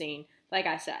we've seen. Like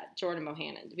I said, Jordan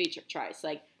Bohannon, Demetric Trice.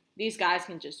 These guys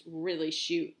can just really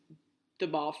shoot the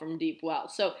ball from deep well.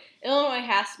 So Illinois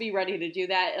has to be ready to do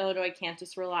that. Illinois can't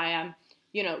just rely on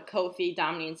Kofi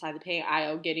dominating inside the paint,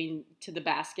 Io getting to the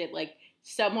basket.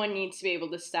 Someone needs to be able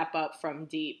to step up from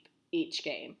deep each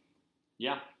game.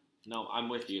 Yeah. No, I'm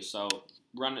with you. So,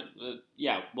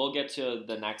 we'll get to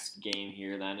the next game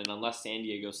here then. And unless San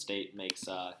Diego State makes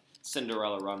a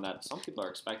Cinderella run that some people are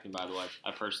expecting, by the way.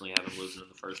 I personally have them losing in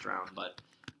the first round, but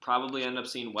probably end up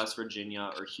seeing West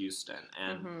Virginia or Houston.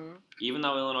 And even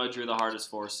though Illinois drew the hardest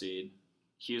 4 seed,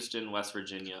 Houston, West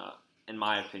Virginia, in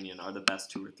my opinion, are the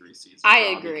best 2 or 3 seeds.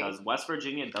 I agree. Because West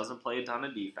Virginia doesn't play a ton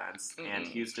of defense, and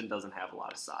Houston doesn't have a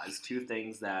lot of size. 2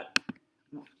 things that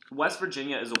West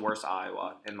Virginia is a worse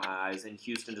Iowa in my eyes, and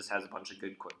Houston just has a bunch of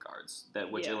good quick guards,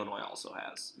 which Illinois also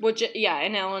has.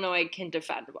 And Illinois can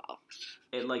defend well.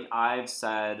 I've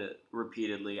said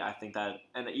repeatedly, I think that,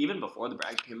 and even before the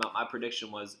bracket came out, my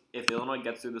prediction was if Illinois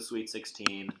gets through the Sweet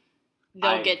 16,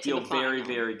 they'll get to the final. I feel very,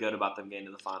 very good about them getting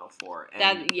to the Final Four.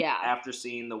 And after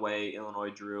seeing the way Illinois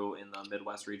drew in the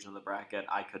Midwest region of the bracket,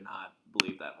 I could not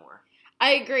believe that more.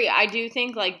 I agree. I do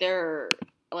think their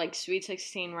Sweet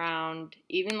 16 round,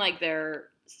 even their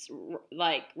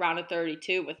round of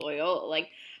 32 with Loyola,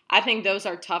 I think those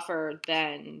are tougher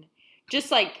than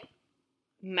just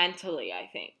mentally, I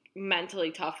think.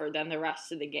 mentally tougher than the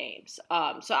rest of the games.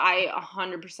 So I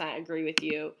 100% agree with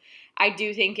you. I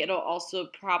do think it'll also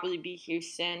probably be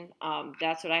Houston.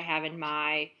 That's what I have in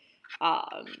my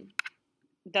um,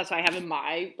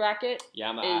 bracket.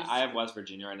 Yeah, is- I have West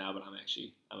Virginia right now, but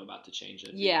I'm about to change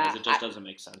it. Yeah, because it just doesn't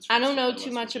make sense. I don't know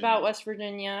too much about West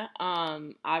Virginia.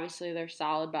 Obviously they're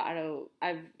solid, but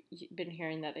I've been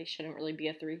hearing that they shouldn't really be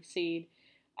a 3 seed.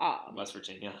 West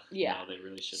Virginia. Yeah, no, they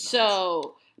really should not.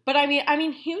 So, but I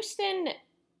mean,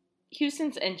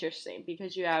 Houston's interesting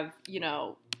because you have,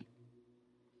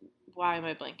 why am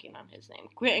I blanking on his name?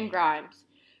 Quentin Grimes,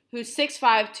 who's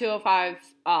 6'5",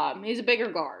 205. He's a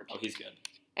bigger guard. Oh, he's good.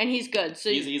 And he's good. So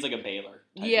he's like a Baylor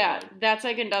type yeah, of guard. That's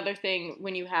like another thing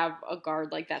when you have a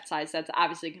guard like that size. That's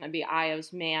obviously going to be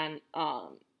Ayo's man.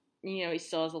 He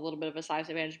still has a little bit of a size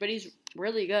advantage, but he's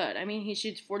really good. I mean, he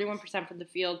shoots 41% from the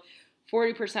field,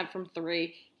 40% from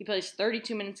 3. He plays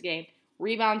 32 minutes a game,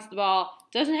 rebounds the ball,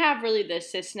 doesn't have really the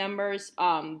assist numbers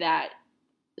that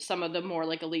some of the more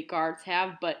like elite guards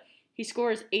have, but he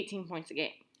scores 18 points a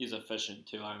game. He's efficient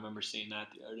too. I remember seeing that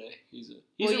the other day. He's a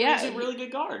really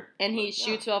good guard. And he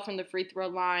shoots well from the free throw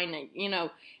line,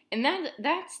 and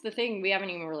that's the thing we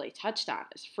haven't even really touched on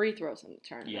is free throws in the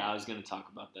tournament. Yeah, I was going to talk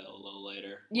about that a little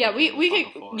later. Yeah, we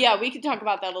could talk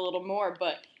about that a little more,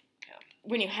 but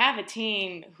when you have a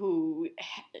team who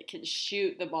can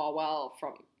shoot the ball well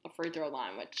from a free throw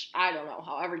line, which I don't know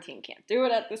how every team can't do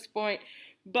it at this point,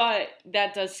 but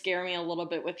that does scare me a little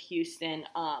bit with Houston,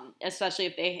 especially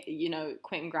if they,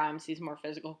 Quentin Grimes, he's more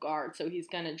physical guard, so he's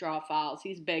going to draw fouls.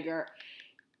 He's bigger.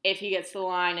 If he gets to the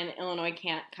line and Illinois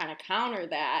can't kind of counter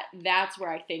that, that's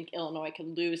where I think Illinois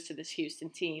could lose to this Houston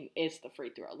team is the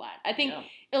free throw line. I think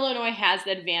Illinois has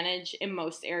the advantage in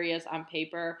most areas on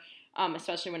paper,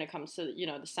 especially when it comes to,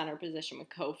 the center position with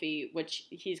Kofi, which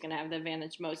he's going to have the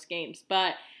advantage most games.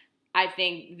 But I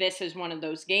think this is one of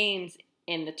those games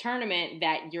in the tournament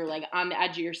that you're like on the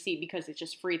edge of your seat because it's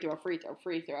just free throw.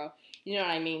 You know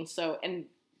what I mean? So, and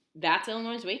that's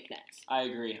Illinois' weakness. I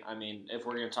agree. I mean, if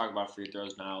we're going to talk about free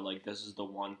throws now, like this is the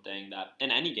one thing that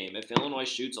in any game, if Illinois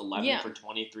shoots 11 for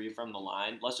 23 from the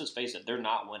line, let's just face it, they're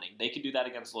not winning. They could do that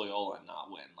against Loyola and not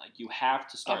win. Like you have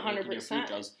to start 100%. making your free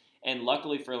throws. And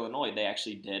luckily for Illinois, they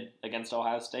actually did against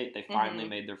Ohio State. They finally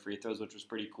made their free throws, which was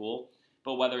pretty cool.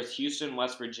 But whether it's Houston,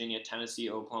 West Virginia, Tennessee,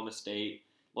 Oklahoma State,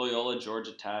 Loyola,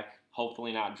 Georgia Tech,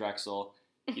 hopefully not Drexel,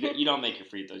 you don't make your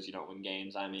free throws, you don't win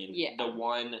games. I mean, the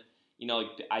one,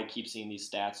 I keep seeing these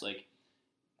stats, like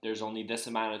there's only this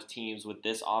amount of teams with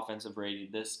this offensive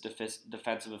rating, this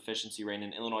defensive efficiency rating,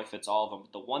 and Illinois fits all of them.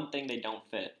 But the one thing they don't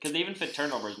fit, because they even fit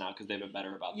turnovers now because they've been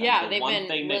better about that. Yeah, the one thing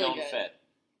really they don't good. fit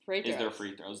is their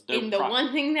free throws. And the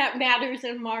one thing that matters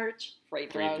in March, free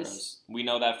throws. We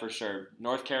know that for sure.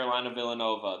 North Carolina,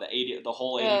 Villanova, the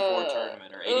whole 84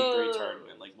 tournament or 83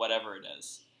 tournament, like whatever it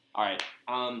is. All right.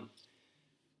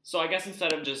 So I guess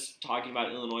instead of just talking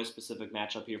about Illinois specific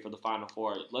matchup here for the Final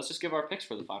Four, let's just give our picks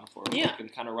for the Final Four. Yeah. We can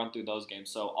kind of run through those games.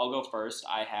 So I'll go first.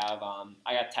 I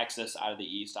got Texas out of the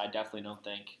East. I definitely don't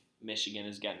think Michigan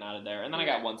is getting out of there. And then I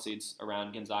got 1 seeds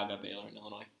around Gonzaga, Baylor, and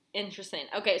Illinois. Interesting.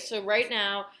 Okay, so right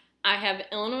now I have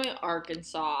Illinois,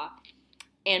 Arkansas,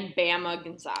 and Bama,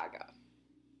 Gonzaga.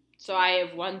 So I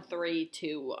have 1, 3,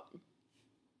 2, 1.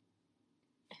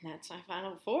 And that's my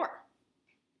Final Four.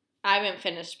 I haven't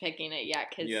finished picking it yet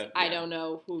because I don't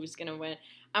know who's going to win.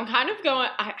 I'm kind of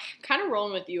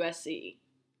rolling with USC.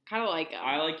 Kind of like them.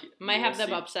 I like Might USC. have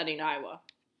them upsetting Iowa.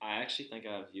 I actually think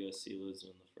I have USC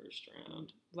losing in the first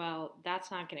round. Well, that's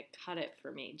not going to cut it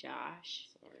for me, Josh.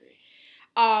 Sorry.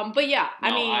 But yeah, no,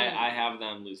 I have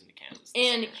them losing to Kansas.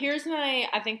 And here's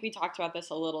I think we talked about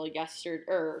this a little yesterday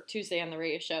or Tuesday on the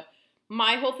radio show.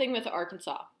 My whole thing with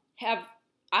Arkansas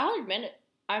I'll admit it,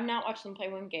 I've not watched them play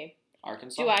one game.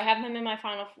 Arkansas? Do I have them in my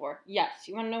Final Four? Yes.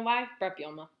 You want to know why? Brett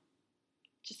Bielema.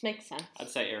 Just makes sense. I'd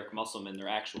say Eric Musselman, their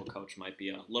actual coach, might be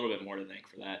a little bit more to thank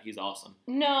for that. He's awesome.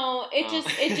 No, it just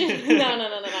no.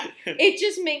 It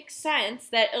just makes sense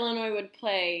that Illinois would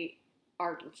play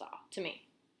Arkansas to me.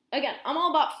 Again, I'm all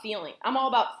about feeling. I'm all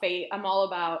about fate. I'm all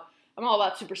about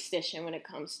superstition when it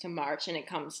comes to March and it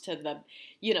comes to the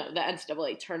the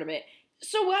NCAA tournament.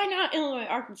 So why not Illinois,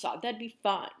 Arkansas? That'd be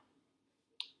fun.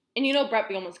 And Brett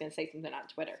Bielema's going to say something on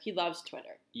Twitter. He loves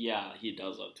Twitter. Yeah, he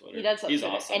does love Twitter. He does love He's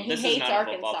Twitter. Awesome. And he this hates is not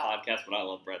Arkansas. A football podcast, but I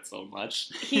love Brett so much.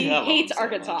 He hates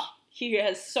Arkansas. Much. He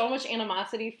has so much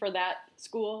animosity for that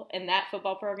school and that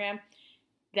football program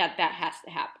that has to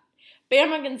happen.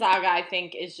 Bama Gonzaga, I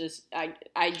think, is just I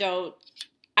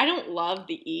I don't love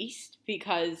the East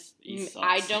because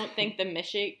I don't think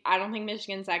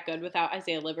Michigan's that good without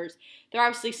Isaiah Livers. They're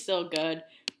obviously still good,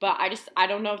 but I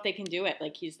don't know if they can do it.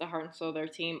 Like, he's the heart and soul of their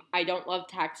team. I don't love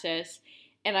Texas,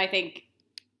 and I think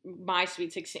my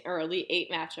Sweet 16 or Elite 8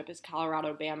 matchup is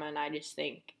Colorado-Bama, and I just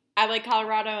think I like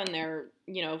Colorado, and they're,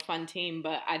 fun team,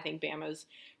 but I think Bama's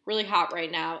really hot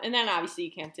right now. And then obviously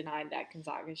you can't deny that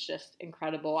Gonzaga is just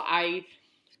incredible. I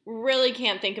really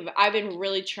can't think of – I've been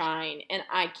really trying, and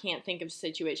I can't think of a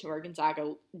situation where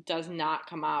Gonzaga does not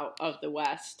come out of the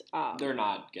West. They're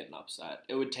not getting upset.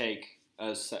 It would take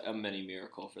a mini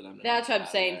miracle for them to That's what I'm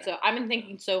saying. So I've been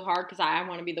thinking so hard because I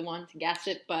want to be the one to guess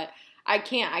it, but I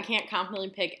can't. I can't confidently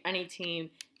pick any team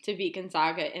to beat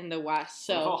Gonzaga in the West.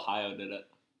 So what if Ohio did it?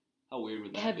 How weird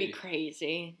would that be? That'd be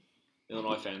crazy.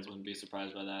 Illinois fans wouldn't be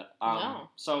surprised by that. No.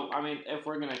 So, I mean, if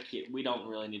we're going to we don't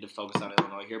really need to focus on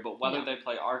Illinois here, but whether they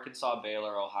play Arkansas,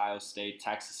 Baylor, Ohio State,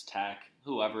 Texas Tech,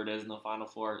 whoever it is in the Final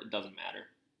Four, it doesn't matter.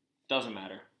 Doesn't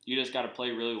matter. You just got to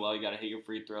play really well. You got to hit your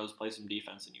free throws, play some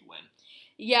defense, and you win.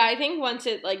 Yeah, I think once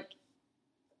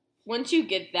you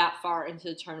get that far into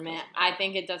the tournament, I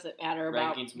think it doesn't matter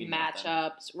about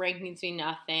matchups. Rankings mean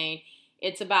nothing.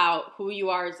 It's about who you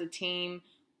are as a team,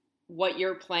 what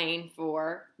you're playing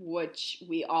for, which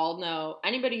we all know.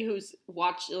 Anybody who's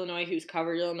watched Illinois, who's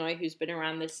covered Illinois, who's been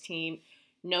around this team,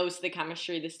 knows the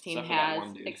chemistry this team has.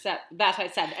 Except, that's what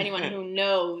I said, anyone who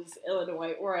knows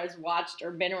Illinois or has watched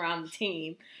or been around the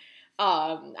team.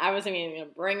 I wasn't even going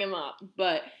to bring him up,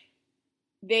 but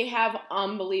they have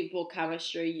unbelievable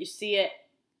chemistry. You see it.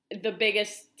 The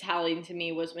biggest telling to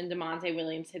me was when DeMonte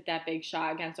Williams hit that big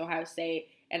shot against Ohio State,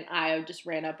 and Io just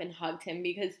ran up and hugged him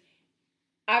because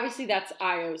obviously that's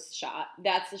Io's shot.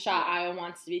 That's the shot Io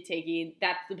wants to be taking.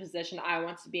 That's the position Io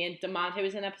wants to be in. DeMonte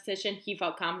was in that position. He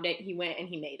felt confident. He went and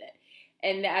he made it.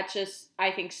 And that's just, I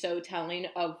think, so telling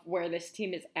of where this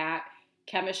team is at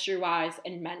chemistry-wise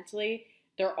and mentally.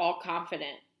 They're all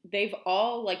confident. They've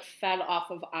all, fed off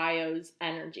of Io's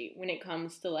energy when it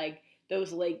comes to,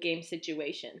 those late-game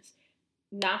situations.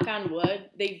 Knock on wood,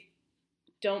 they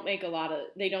don't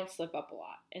slip up a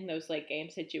lot in those late-game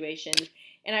situations.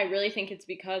 And I really think it's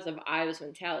because of Io's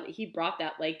mentality. He brought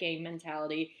that late-game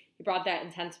mentality. He brought that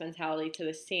intense mentality to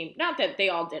this team. Not that they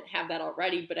all didn't have that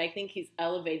already, but I think he's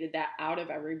elevated that out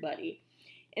of everybody.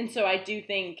 And so I do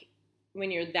think when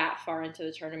you're that far into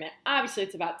the tournament, obviously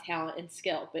it's about talent and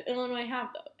skill, but Illinois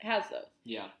has those.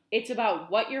 Yeah. It's about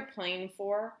what you're playing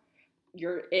for.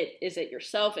 Is it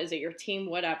yourself? Is it your team?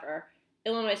 Whatever.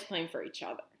 Illinois is playing for each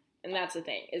other. And that's the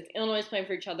thing. Is Illinois is playing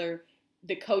for each other.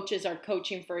 The coaches are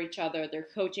coaching for each other. They're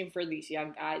coaching for these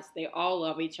young guys. They all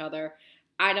love each other.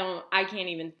 I can't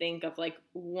even think of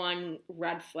one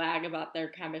red flag about their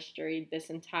chemistry this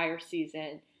entire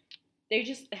season. They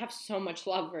just have so much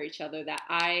love for each other that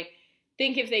I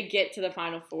think if they get to the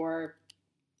Final Four,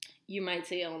 you might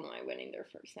see Illinois winning their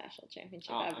first national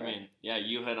championship ever. I mean, yeah,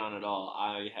 you hit on it all.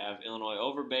 I have Illinois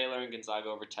over Baylor and Gonzaga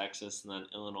over Texas, and then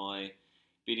Illinois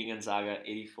beating Gonzaga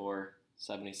 84-77,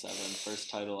 first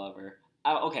title ever.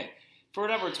 Okay, for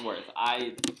whatever it's worth,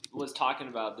 I was talking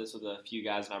about this with a few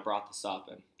guys, and I brought this up,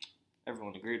 and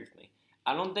everyone agreed with me.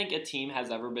 I don't think a team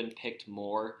has ever been picked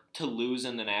more to lose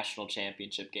in the national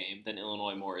championship game than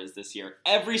Illinois Moore is this year.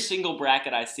 Every single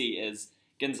bracket I see is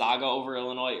Gonzaga over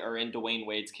Illinois, or in Dwayne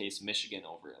Wade's case, Michigan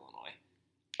over Illinois.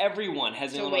 Everyone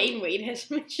has Illinois. Dwayne Wade has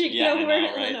Michigan over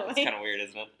Illinois. Right? It's kind of weird,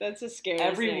 isn't it? That's a scary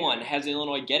Everyone has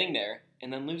Illinois getting there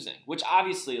and then losing, which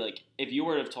obviously, if you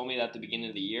were to have told me that at the beginning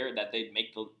of the year that they'd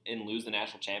make and lose the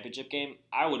national championship game,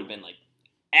 I would have been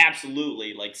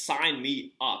absolutely, sign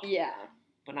me up. Yeah.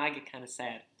 But now I get kind of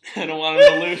sad. I don't want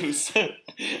him to lose.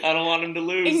 I don't want him to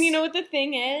lose. And you know what the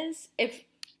thing is? If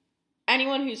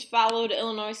anyone who's followed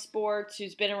Illinois sports,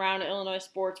 who's been around Illinois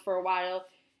sports for a while,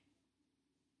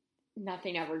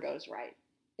 nothing ever goes right.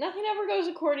 Nothing ever goes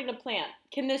according to plan.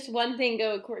 Can this one thing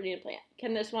go according to plan?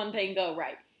 Can this one thing go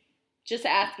right? Just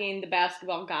asking the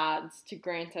basketball gods to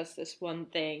grant us this one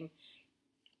thing.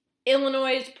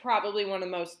 Illinois is probably one of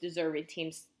the most deserving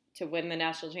teams to win the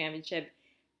national championship.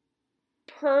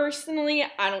 Personally,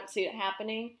 I don't see it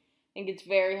happening. I think it's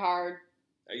very hard.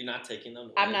 Are you not taking them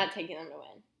to win? I'm not taking them to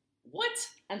win. What?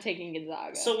 I'm taking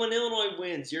Gonzaga. So when Illinois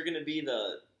wins, you're going to be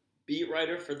the beat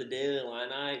writer for the Daily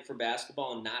Illini for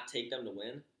basketball and not take them to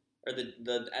win? Or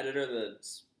the editor of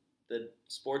the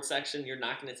sports section, you're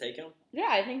not going to take them? Yeah,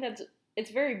 I think that's it's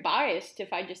very biased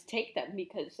if I just take them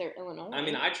because they're Illinois. I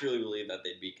mean, I truly believe that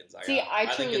they'd beat Gonzaga. See, I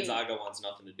think Gonzaga wants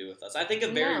nothing to do with us. I think a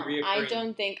very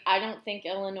reoccurring. I don't think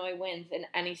Illinois wins in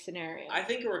any scenario. I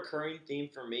think a recurring theme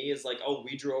for me is like, oh,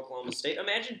 we drew Oklahoma State.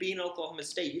 Imagine being Oklahoma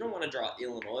State. You don't want to draw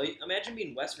Illinois. Imagine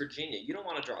being West Virginia. You don't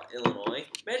want to draw Illinois.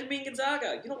 Imagine being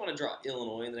Gonzaga. You don't want to draw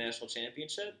Illinois in the national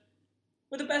championship.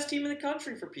 We're the best team in the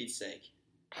country, for Pete's sake.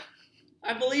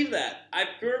 I believe that. I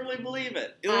firmly believe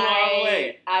it. Illinois all the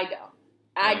way. I don't.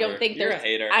 I don't think You're there's. a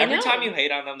hater. Every time you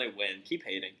hate on them, they win. Keep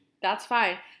hating. That's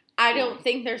fine. I don't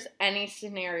think there's any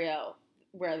scenario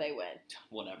where they win.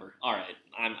 Whatever. All right.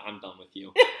 I'm done with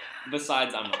you.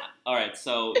 Besides, I'm not. All right.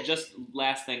 So just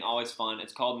last thing, always fun.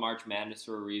 It's called March Madness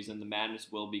for a reason. The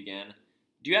madness will begin.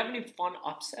 Do you have any fun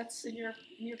upsets in your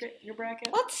bracket?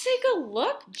 Let's take a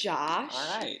look, Josh.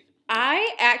 All right. I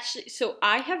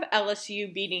have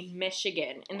LSU beating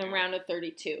Michigan in the round of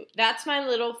 32. That's my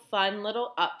fun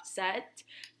little upset.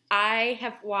 I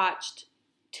have watched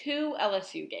 2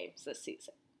 LSU games this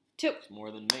season. 2. It's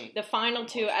more than me. The final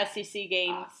 2 SEC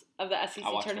games of the SEC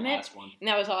tournament. The last one. And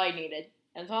that was all I needed.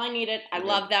 I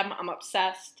love them. I'm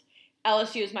obsessed.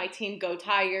 LSU is my team. Go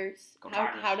Tigers. Go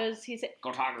Tigers. How does he say?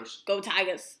 Go Tigers. Go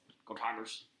Tigers. Go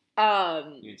Tigers.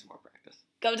 You need some more practice.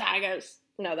 Go Tigers.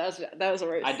 No, that was a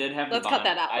worse. I did have. Let's cut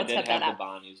that out. I did have the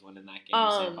Bonnies winning that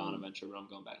game. St. Bonaventure, but I'm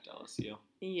going back to LSU.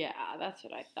 Yeah, that's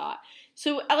what I thought.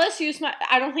 So LSU's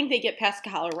I don't think they get past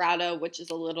Colorado, which is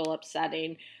a little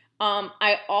upsetting.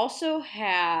 I also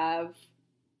have.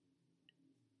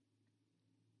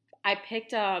 I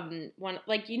picked one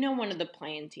one of the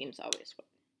playing teams always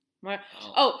win.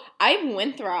 I have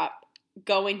Winthrop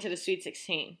going to the Sweet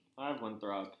 16. I have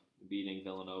Winthrop beating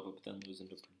Villanova, but then losing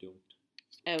to Purdue.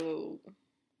 Oh,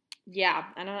 yeah.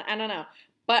 I don't know,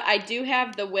 but I do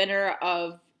have the winner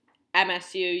of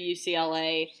MSU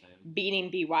UCLA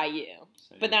beating BYU.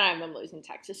 But then I have them losing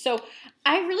Texas. So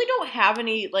I really don't have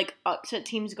any upset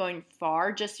teams going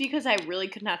far, just because I really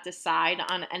could not decide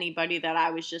on anybody that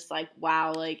I was just like,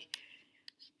 wow, I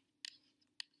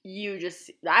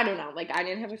don't know. I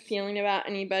didn't have a feeling about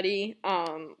anybody.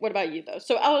 What about you though?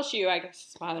 So LSU, I guess,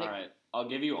 is my all right. I'll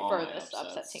give you all my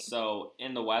upset team. So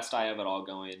in the West, I have it all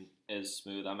going is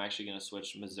smooth. I'm actually going to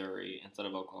switch Missouri instead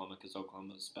of Oklahoma because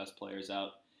Oklahoma's best players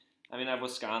out. I mean, I have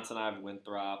Wisconsin, I have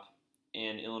Winthrop.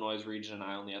 In Illinois' region,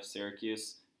 I only have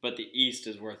Syracuse. But the East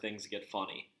is where things get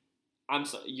funny.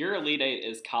 Your Elite Eight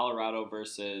is Colorado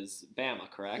versus Bama,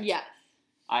 correct? Yes.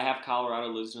 I have Colorado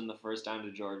losing in the first round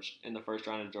of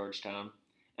Georgetown,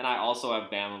 and I also have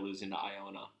Bama losing to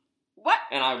Iona. What?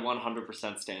 And I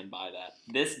 100% stand by that.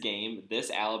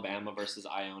 This Alabama versus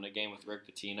Iona game with Rick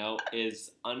Pitino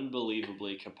is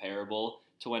unbelievably comparable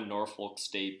to when Norfolk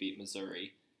State beat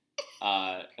Missouri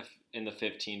in the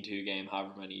 15-2 game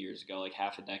however many years ago,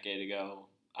 half a decade ago.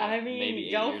 Maybe 8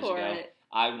 years ago. It.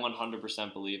 I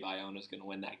 100% believe Iona's going to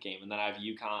win that game. And then I have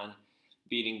UConn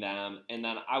beating them. And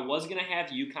then I was going to have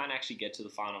UConn actually get to the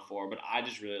Final Four, but I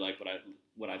just really like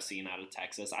what I've seen out of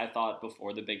Texas. I thought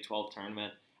before the Big 12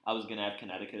 tournament I was going to have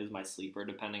Connecticut as my sleeper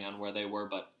depending on where they were,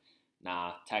 but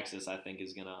nah, Texas I think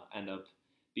is going to end up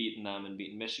beating them and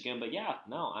beating Michigan. But yeah,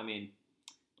 no, I mean,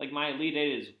 my Elite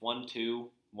Eight is 1-2,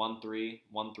 1-3,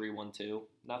 1-3, 1-2.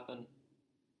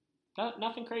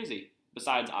 Nothing crazy.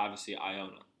 Besides, obviously,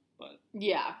 Iona. But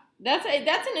yeah, that's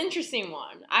an interesting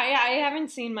one. I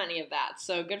haven't seen many of that,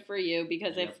 so good for you.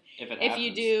 Because if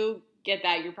you do get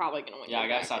that, you're probably gonna win. Yeah, I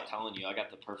gotta stop telling you. I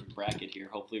got the perfect bracket here.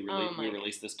 Hopefully, we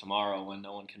release this tomorrow when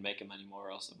no one can make them anymore.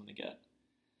 Or else I'm gonna get.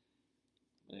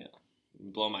 Yeah,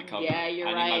 blow my cover. Yeah, you're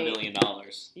right. I need my $1 billion.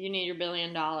 You need your $1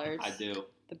 billion. I do.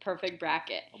 The perfect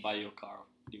bracket. I'll buy you a car.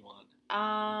 What do you want?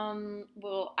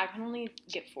 Well, I can only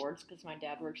get Fords because my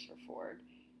dad works for Ford.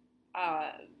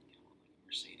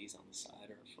 Mercedes on the side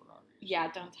or a Ferrari? Yeah,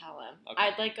 don't tell him. Okay.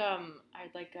 I'd like a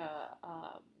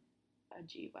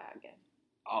G-Wagon.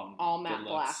 Oh, all matte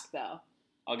black though.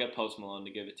 I'll get Post Malone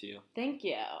to give it to you. Thank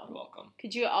you. You're welcome.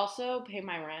 Could you also pay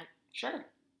my rent? Sure.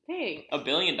 Thanks. $1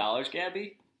 billion,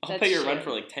 Gabby? I'll pay your rent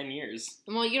for 10 years.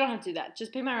 Well, you don't have to do that.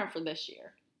 Just pay my rent for this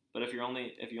year. But if you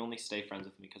only stay friends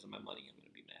with me because of my money, I'm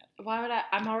gonna be mad. Why would I?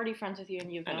 I'm already friends with you, and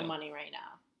you have no money right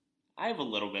now. I have a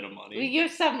little bit of money. Well, you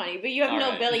have some money, but you have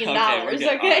no $1 billion.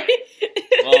 Okay? Right.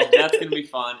 Well, that's gonna be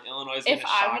fun. Illinois is gonna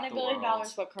shock the world. If I win $1 billion,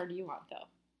 what car do you want, though?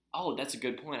 Oh, that's a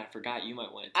good point. I forgot you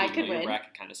might win it too. I could win. Your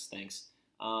bracket kind of stinks.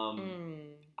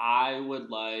 I would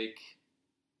like.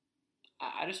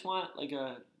 I just want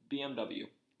a BMW.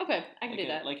 Okay, I can do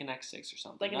that. Like an X6 or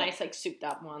something. Like a nice, souped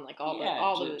up one,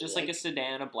 just a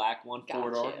sedan, a black one,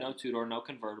 4-door, no 2-door, no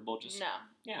convertible. Just no.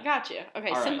 Yeah. Gotcha.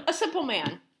 Okay, right. A simple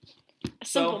man. A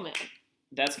simple man.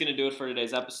 that's going to do it for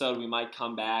today's episode. We might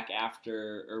come back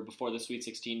after or before the Sweet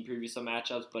 16 preview some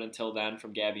matchups, but until then,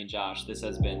 from Gabby and Josh, this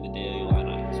has been the Daily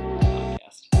Illini.